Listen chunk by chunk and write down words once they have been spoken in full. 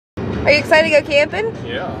Are you excited to go camping?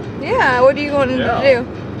 Yeah. Yeah, what are you going to do?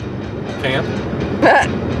 Camp.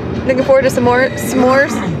 Looking forward to some more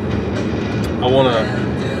s'mores? I want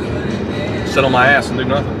to sit on my ass and do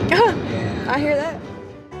nothing. I hear that.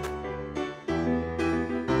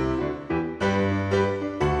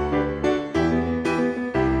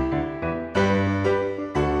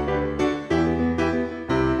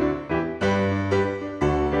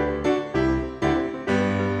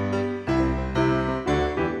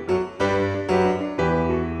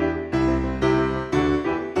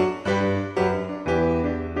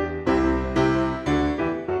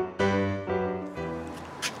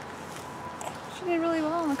 She did really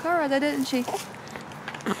well on the car ride, didn't she?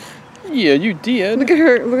 Yeah, you did. Look at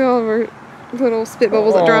her, look at all of her little spit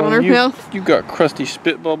bubbles that dried on her mouth. You got crusty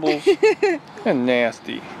spit bubbles. They're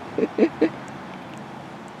nasty.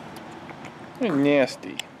 They're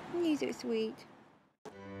nasty. You're so sweet.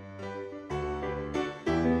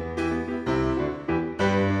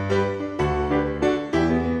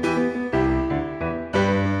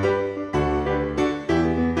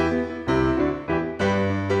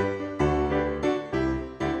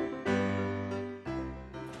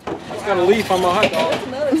 It's got a leaf on my hot dog. That's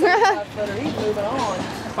another 25-footer. He's moving on.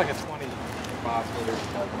 It's like a 25-footer.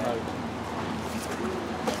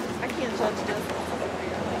 I can't judge this.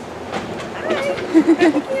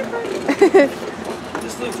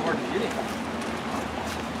 This thing's hard to get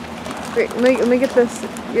in. Wait, let me get this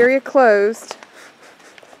area closed.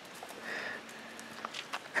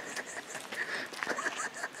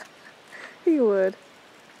 He would. Of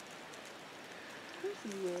course he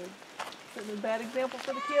would. That's a bad example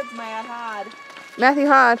for the kids, Matt. Hide. Matthew,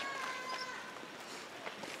 hide.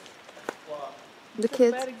 The That's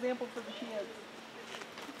kids. a bad example for the kids.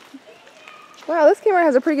 Wow, this camera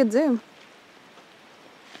has a pretty good zoom.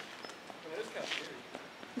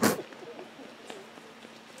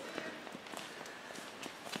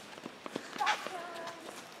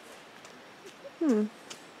 Hmm.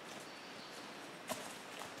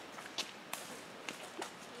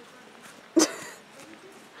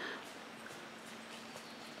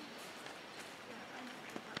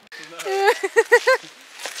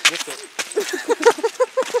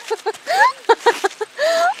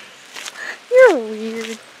 You're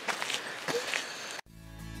weird.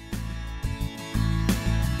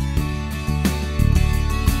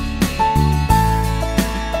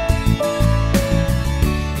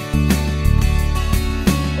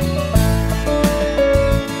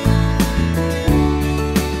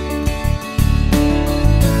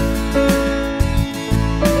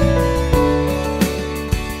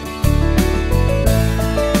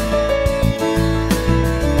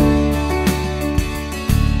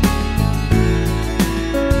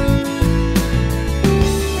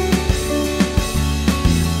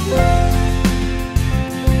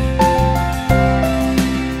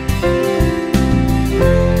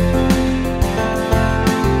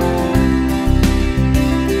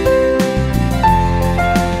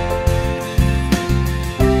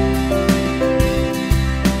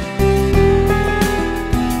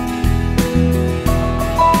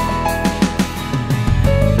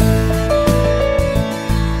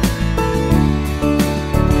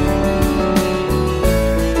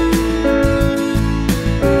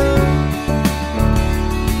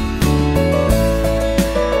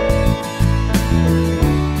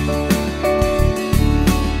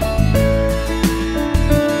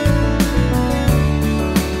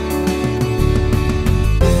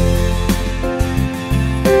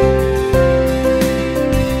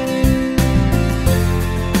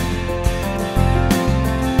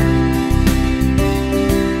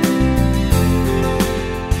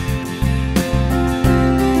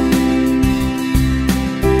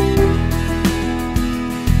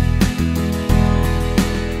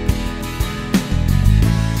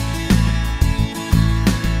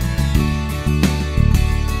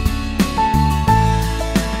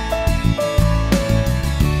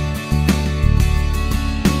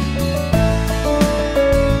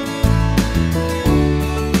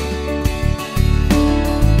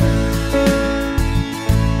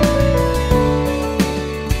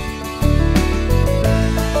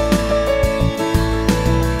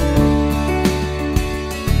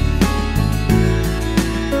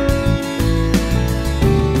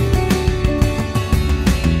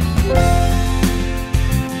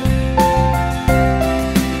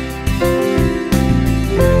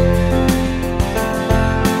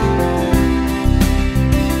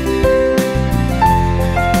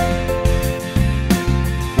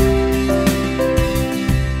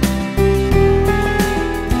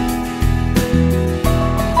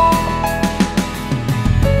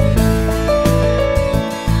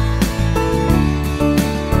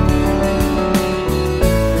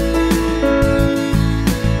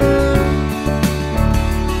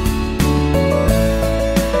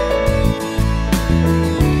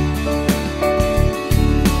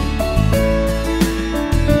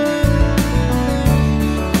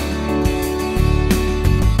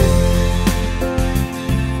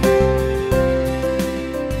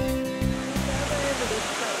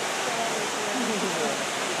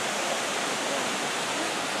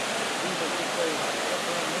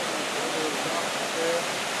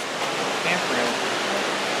 Campground.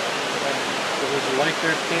 There's a lake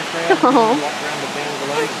there at the campground. You can walk around the bend of the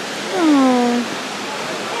lake. Oh.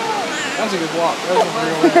 That was a good walk. That was a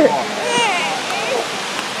real good walk.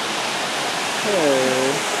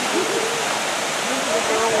 Hey.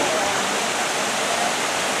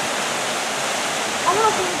 I want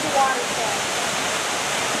to hold the water bed.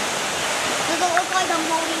 Does it look like I'm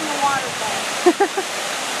holding the water bed?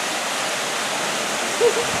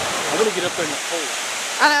 I want to get up there in the hole.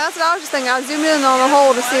 I know, that's what I was just thinking. I zoomed in on the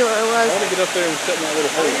hole to see what it I was. want to get up there and sit in that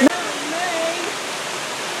little hole.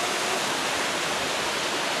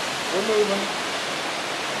 We're moving.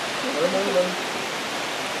 We're moving.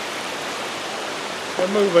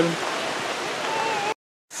 We're moving.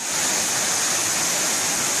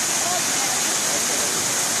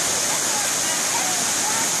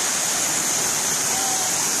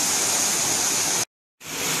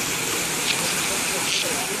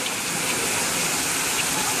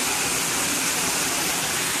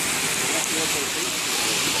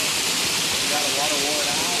 Got a lot of worn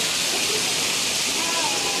out.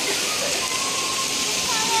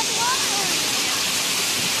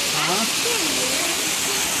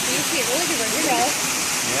 You see it really good right here, guys.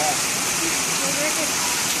 Yeah.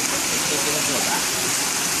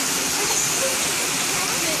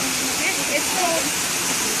 It's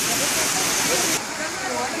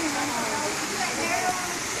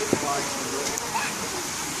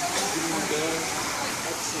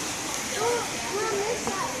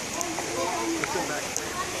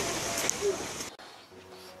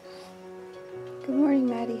Good morning,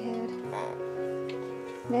 Maddie Head.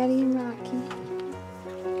 Maddie and Rocky.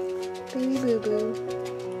 Baby Boo Boo.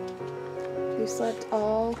 Who slept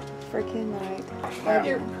all freaking night.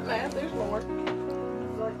 Here, Matt, there's more.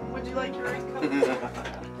 Would you like your raincoat?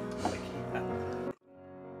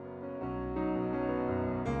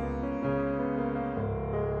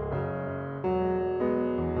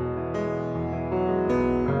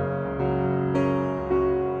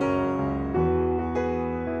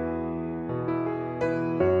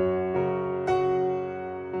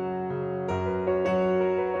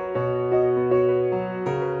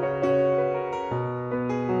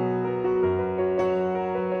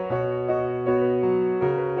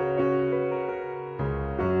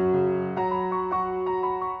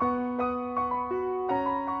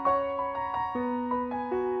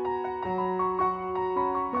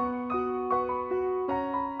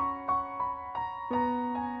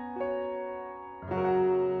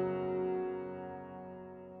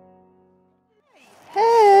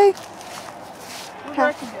 Hey! Where's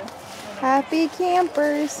Rocky go? Happy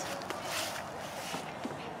campers.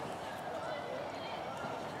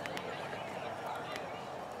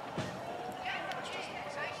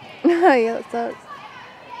 Yeah, that sucks.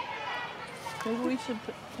 Maybe we should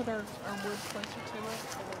put our wood closer to it.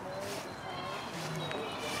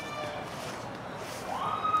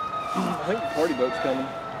 I think the party boat's coming.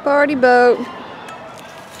 Party boat.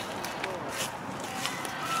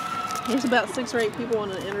 There's about 6 or 8 people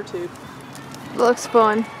on an inner tube. Looks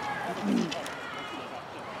fun. I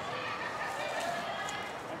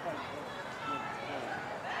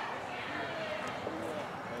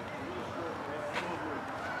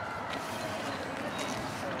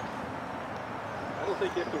don't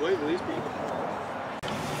think you have to wait with these people.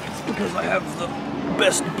 It's because I have the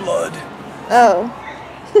best blood. Oh.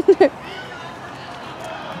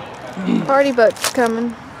 Party boat's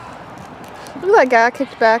coming. Look at that guy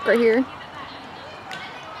kicked back right here.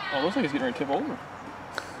 Oh, it looks like he's getting ready to tip over.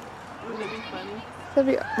 Would it be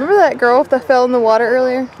funny? Remember that girl that fell in the water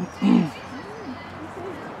earlier?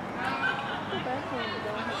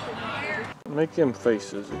 Make them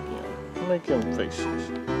faces again. Make them faces.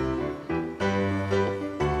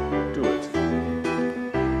 Do it.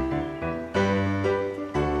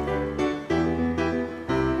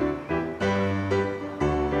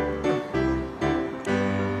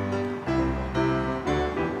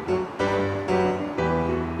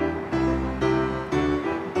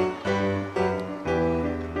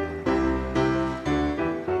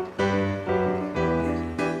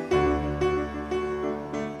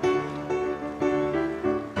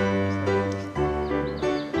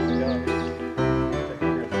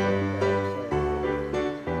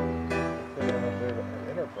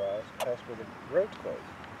 Road's closed.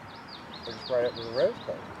 They're just right up where the road's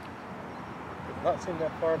closed. They've not seen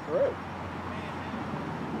that far up the road.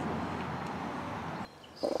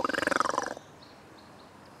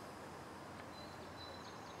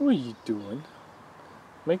 What are you doing?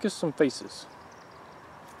 Make us some faces.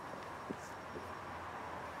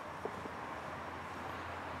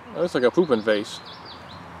 That looks like a pooping face.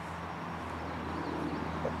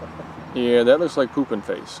 Yeah, that looks like pooping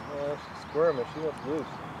face. Yeah, she's squirming. She wants loose.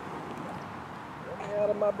 Let me out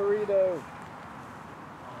of my burrito.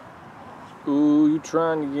 Ooh, you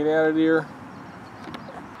trying to get out of there?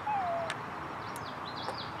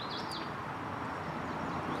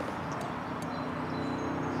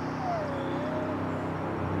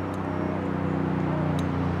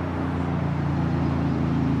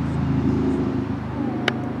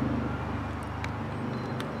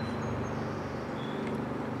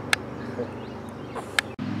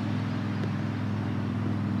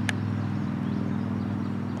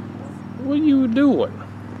 What are you doing?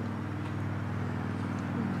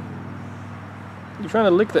 You trying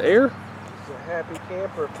to lick the air? She's a happy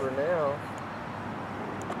camper for now.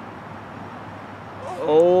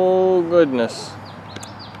 Oh, goodness.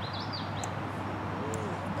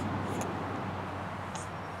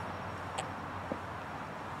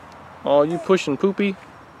 Oh, you pushing poopy?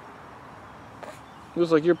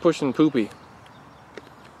 Looks like you're pushing poopy.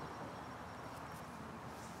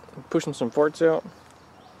 Pushing some farts out.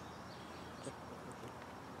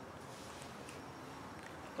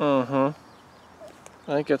 Uh-huh.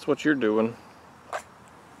 I think that's what you're doing.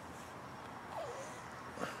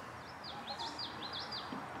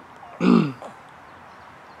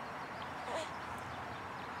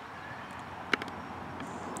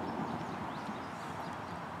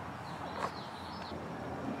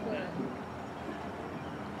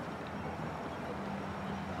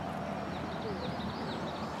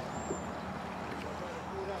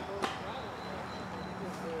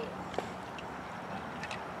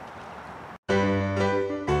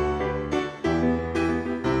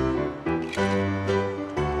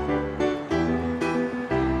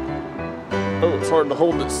 Oh, it's hard to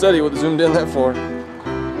hold it steady with it zoomed in that far.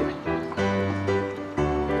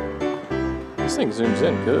 This thing zooms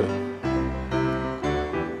in good.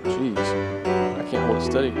 Jeez, I can't hold it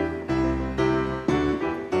steady.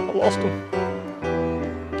 I lost him.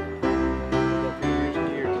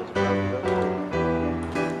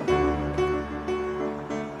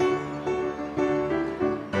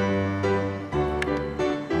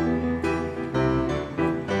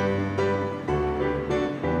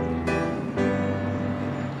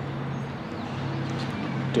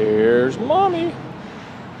 There's mommy.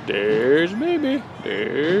 There's baby.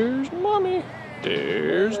 There's mommy.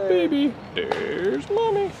 There's baby. There's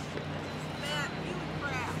mommy.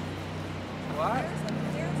 What?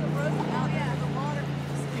 There's a rope out there in the water.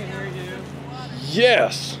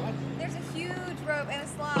 Yes. There's a huge rope and a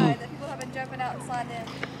slide that people have been jumping out and sliding in. Down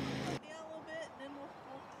a little bit, then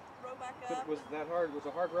we'll row back up. Was that hard? Was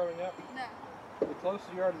it hard rowing up? No. The closer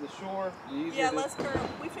you are to the shore, the easier Yeah, it is. let's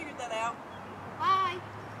curve. We figured that out. Bye.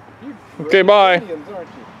 You're Okay, bye. Indians, aren't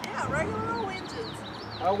you? Yeah, regular old engines.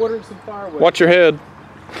 I ordered some firewood. Watch your head.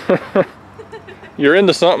 You're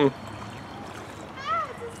into something. Ah,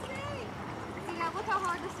 it's a snake. See, now look how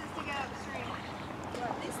hard this is to get upstream.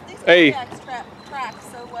 These Hey. kayaks track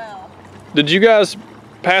so well. Did you guys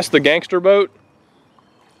pass the gangster boat?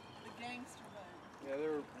 The gangster boat. Yeah, they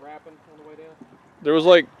were rapping on the way down. There was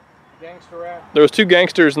like, Gangster rap. there was two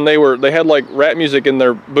gangsters and they had like rap music in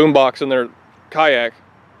their boombox in their kayak.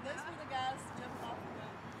 Those were the guys jumping off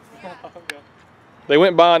the boat. Okay. They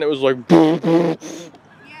went by and it was like, Yeah, was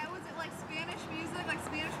it like Spanish music, like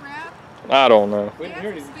Spanish rap? I don't know. We didn't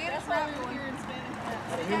hear any. Spanish That's why rap we were going. here in Spanish.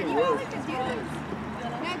 I didn't Yeah, hear you any guys words. can do this.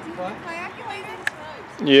 Yeah, do you What? kayaking later?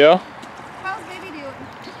 Yeah, How's baby doing?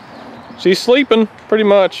 she's sleeping pretty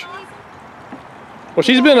much. Well,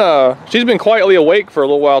 she's been quietly awake for a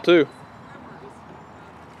little while too.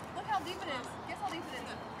 Look how deep it is. Guess how deep it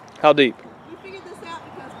is. How deep? We figured this out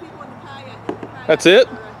because people in the kayak. That's it?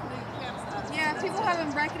 Yeah, people have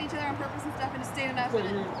been wrecking each other on purpose and stuff and just standing up So in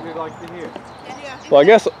it. you'd like to hear. Yeah. Well,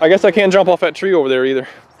 I guess I can't jump off that tree over there either. So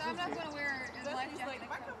I'm not going to wear a life He's jacket. like,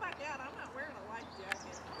 if I come back out, I'm not wearing a life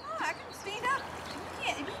jacket. Oh, I can stand up. You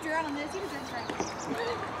can't. If you drown on this, you can drown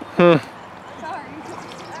straight. Hmm. Sorry.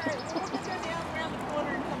 Alright, well, we'll go down around the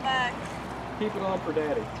corner and come back. Keep it on for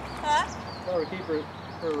Daddy. Huh? Tell her to keep her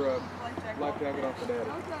Life jacket. life jacket on for Daddy.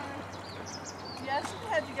 Okay. Yeah, I should have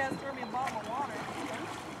had you guys throw me a bottle of water.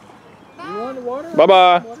 You want the water?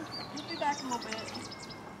 Bye-bye. We'll be back in a little bit.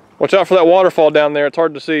 Watch out for that waterfall down there. It's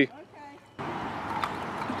hard to see. Okay.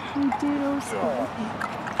 You doodles.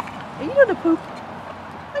 Are you doing a poop?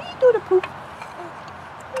 Are you doing a poop?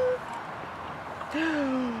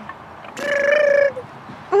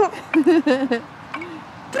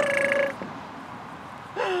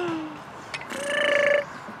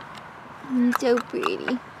 You're so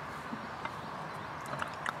pretty.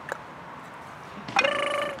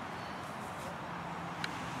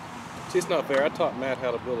 See, it's not fair. I taught Matt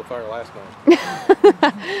how to build a fire last night.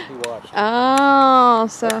 He watched. Oh,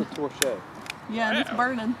 so. That's a torch. Yeah, it's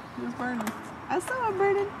burning. It's burning. I saw it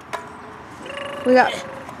burning. We got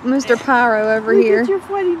Mr. Pyro over Look here. at your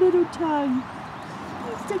funny little tongue.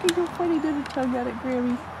 You sticking your funny little tongue out at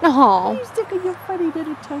Grammy. Oh. You sticking your funny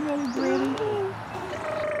little tongue out at Grammy.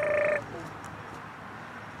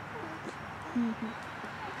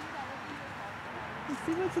 You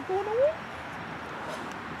see what's going on?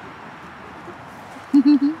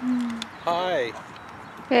 Hi.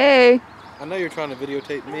 Hey. I know you're trying to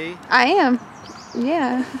videotape me. I am.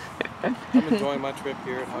 Yeah. I'm enjoying my trip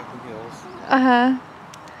here at Hocking Hills. Uh-huh.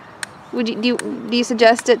 Would you do you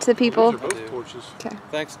suggest it to people? Those are both torches. Okay.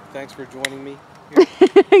 Thanks for joining me.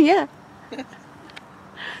 Yeah.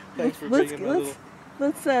 Thanks for being in my little.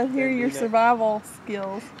 Let's hear your survival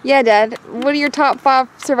skills. Yeah, Dad. What are your top 5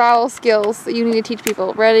 survival skills that you need to teach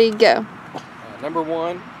people? Ready, go. Number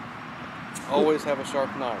 1, always have a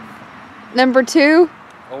sharp knife. Number 2,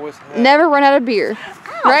 Always have. never run out of beer.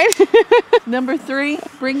 Right? Number 3,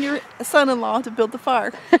 bring your son-in-law to build the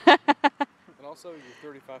fire. And also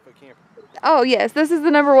your 35-foot camper. Oh, yes. This is the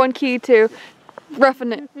number 1 key to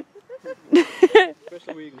roughing it.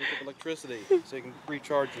 Especially where you can hook up electricity, so you can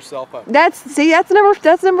recharge your cell phone. That's number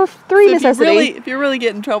 3 So necessity. if you really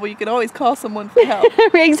get in trouble, you can always call someone for help.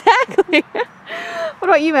 Exactly. What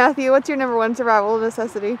about you, Matthew? What's your number 1 survival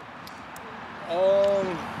necessity?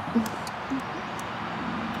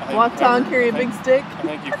 Wonton, carry a big stick. I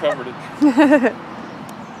think you covered it.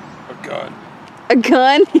 A gun. A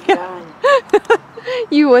gun?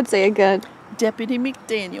 You would say a gun. Deputy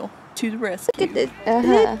McDaniel to the rescue. Look at this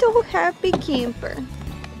little happy camper.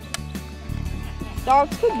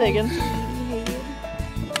 Dogs, quit digging.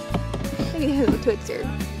 Look at his little twitzer.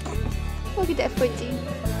 Look at that footsie.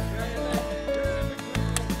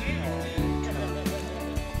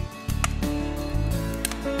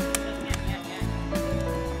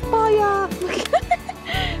 Oh yeah,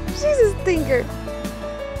 she's a stinker.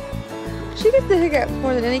 She gets the hiccup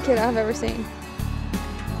more than any kid I've ever seen.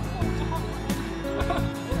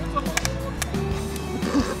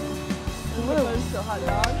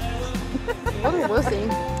 What a wussy.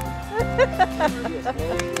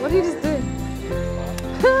 What did you just do?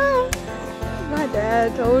 My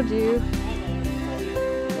dad told you.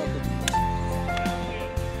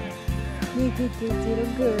 Look at this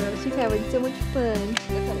little girl. She's having so much fun.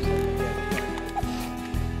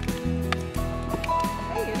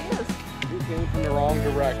 Hey, it is. You came from the wrong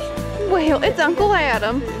direction. Well, it's Uncle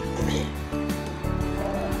Adam.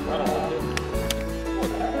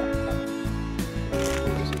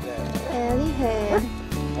 Ellie head.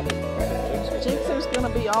 Jigsaw gonna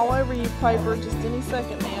be all over you, Piper, just any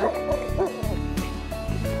second now.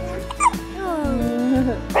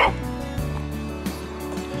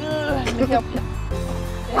 Let me help you.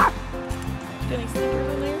 Any stickers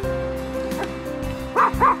in there?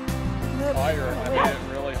 Fire, I made it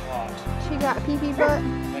really hot. She got pee-pee butt. I think it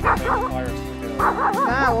made the fire too good.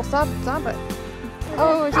 Ah, well, stop it.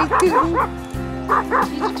 Oh, she's tooting.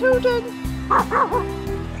 She's a tooting.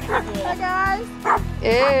 Hi guys. Ew.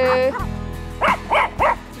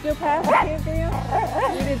 Did you go past the campground?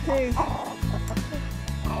 We did too.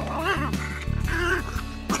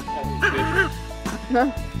 No.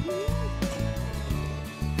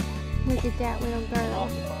 Look at that little girl.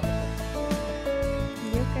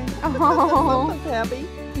 You okay? Oh. Look happy.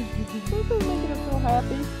 Look at making her feel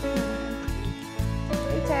happy.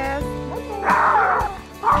 Hey, Taz.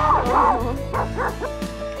 Oh.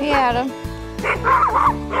 Hey, Adam.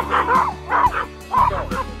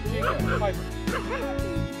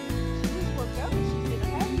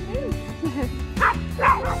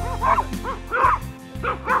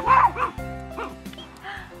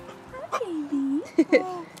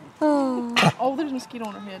 Oh, there's a mosquito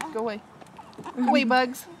on her head. Go away. Go away,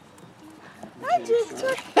 bugs. Hi,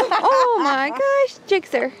 Jigsaw. Oh my gosh,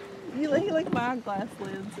 Jigsaw. He licked my glass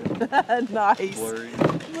lids. Nice. Blurry.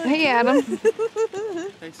 Hey, Adam.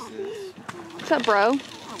 Hey, sis. What's up, bro?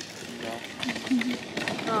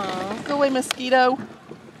 Go away, mosquito.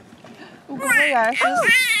 Oh, go away, Ashes.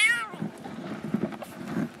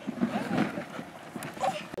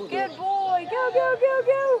 Good boy. Go, go, go,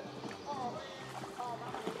 go.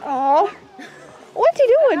 Oh, what's he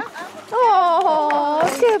doing? Oh,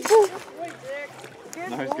 good boy.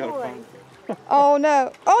 Now he's got a phone. Oh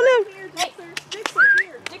no. Oh no.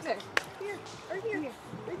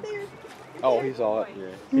 Oh, he's all up.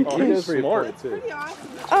 Yeah. He knows where you're at, too.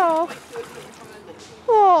 Oh.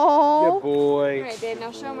 Oh. Good boy. Alright, babe,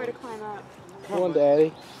 now show him where to climb up. Come on,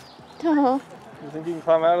 Daddy. Oh. You think you can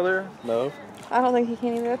climb out of there? No. I don't think he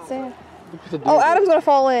can either. That's sad. Oh, Adam's gonna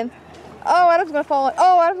fall in. Oh, Adam's gonna fall in.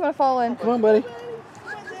 Oh, Adam's gonna fall in. Come on, buddy.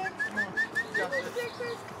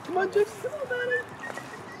 Come on, Jix. Come on, buddy.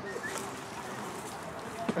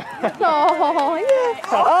 Oh, yeah.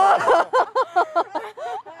 Oh.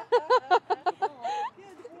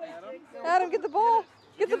 Adam, get the ball.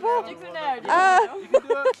 Get the ball. You can do it.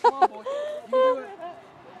 Come on, boy. You can do it.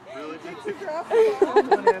 Really?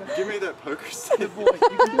 Come on, Adam. Give me that poker stick. Good boy. You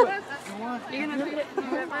can do it. Come on. You gonna do it,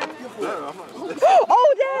 buddy? No, I'm not. Oh,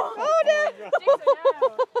 Dad. Oh, Dad.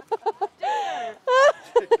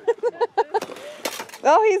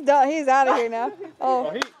 Oh, he's done. He's out of here now.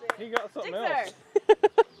 Oh, Oh. he got something else.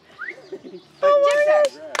 Oh my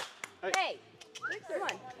gosh. Hey, come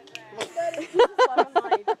on.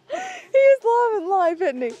 He's loving life,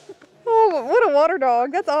 isn't he? Oh, what a water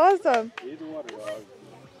dog. That's awesome. He's a water dog.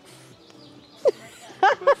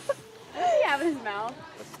 What does he have in his mouth?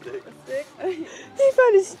 A stick. He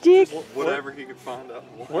found a stick. Whatever he could find out.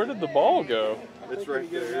 Where did the ball go? It's right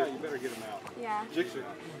there. You better get him out. Yeah. Jixer.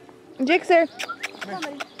 Jixer. Come on,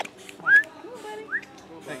 buddy.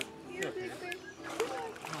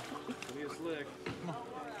 Be a slick.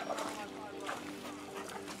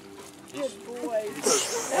 Good boy.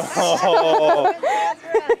 Oh.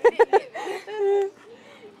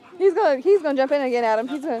 He's gonna jump in again, Adam.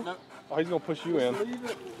 He's gonna. Oh, he's gonna push you in.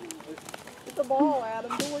 Get the ball,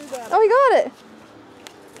 Adam. Don't worry about it. Oh, he got it.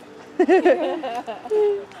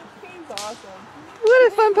 He's awesome. What a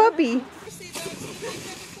fun puppy.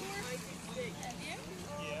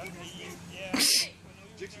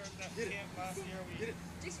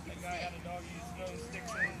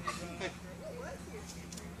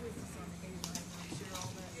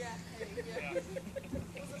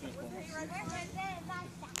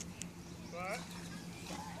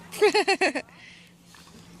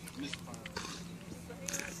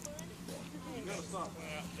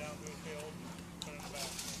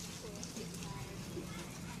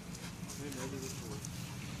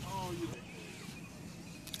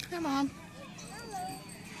 Come on.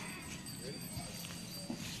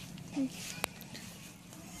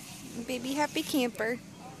 Baby happy camper.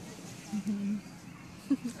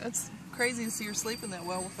 That's crazy to see her sleeping that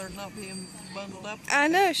well with her not being bundled up. I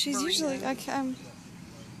know, she's Burrito. usually, like, I'm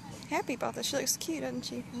happy about that. She looks cute, doesn't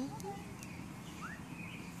she?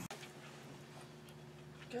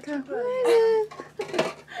 Come on in.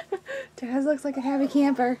 Dad looks like a happy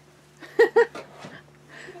camper.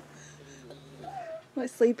 What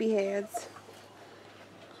sleepy heads.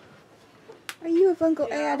 Are you with Uncle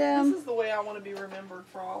Adam? This is the way I want to be remembered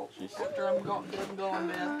for all after I'm going to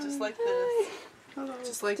bed. Just like this.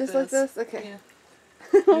 Just like Just this. like this? Okay. Yeah.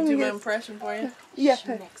 Oh Can my you do my gosh. impression for you? Yeah.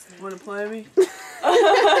 Want to play me?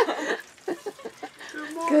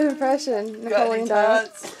 Good impression, Got any Napoleon Dog.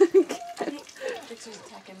 tots? Dixie's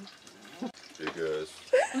attacking. Hey guys.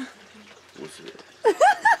 What's up?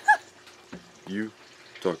 You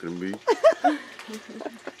talking to me?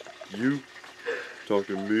 You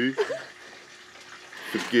talking to me?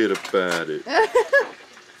 Forget about it.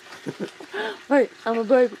 Hey, I'm a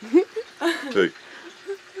baby. Hey.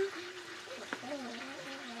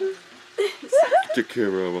 Get the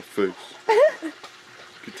camera out of my face.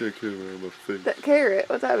 Get that camera out of my face. That carrot,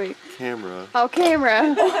 what's that mean? Camera. Oh,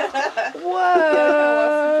 camera.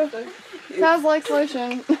 Whoa. Sounds like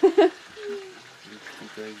solution.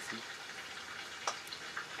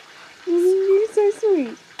 You're so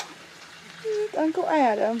sweet. Uncle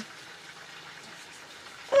Adam.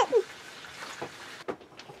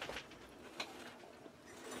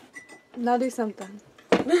 Now do something.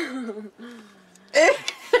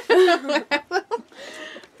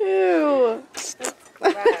 Ew.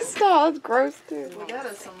 Stop, it's gross too. Well, that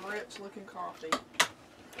is some rich looking coffee.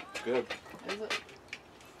 Good. Is it?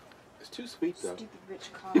 It's too sweet though. Stupid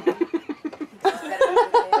rich coffee.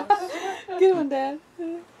 Good one, Dad.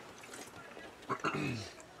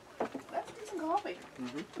 That's decent coffee.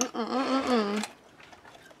 Mm-mm-mm-mm.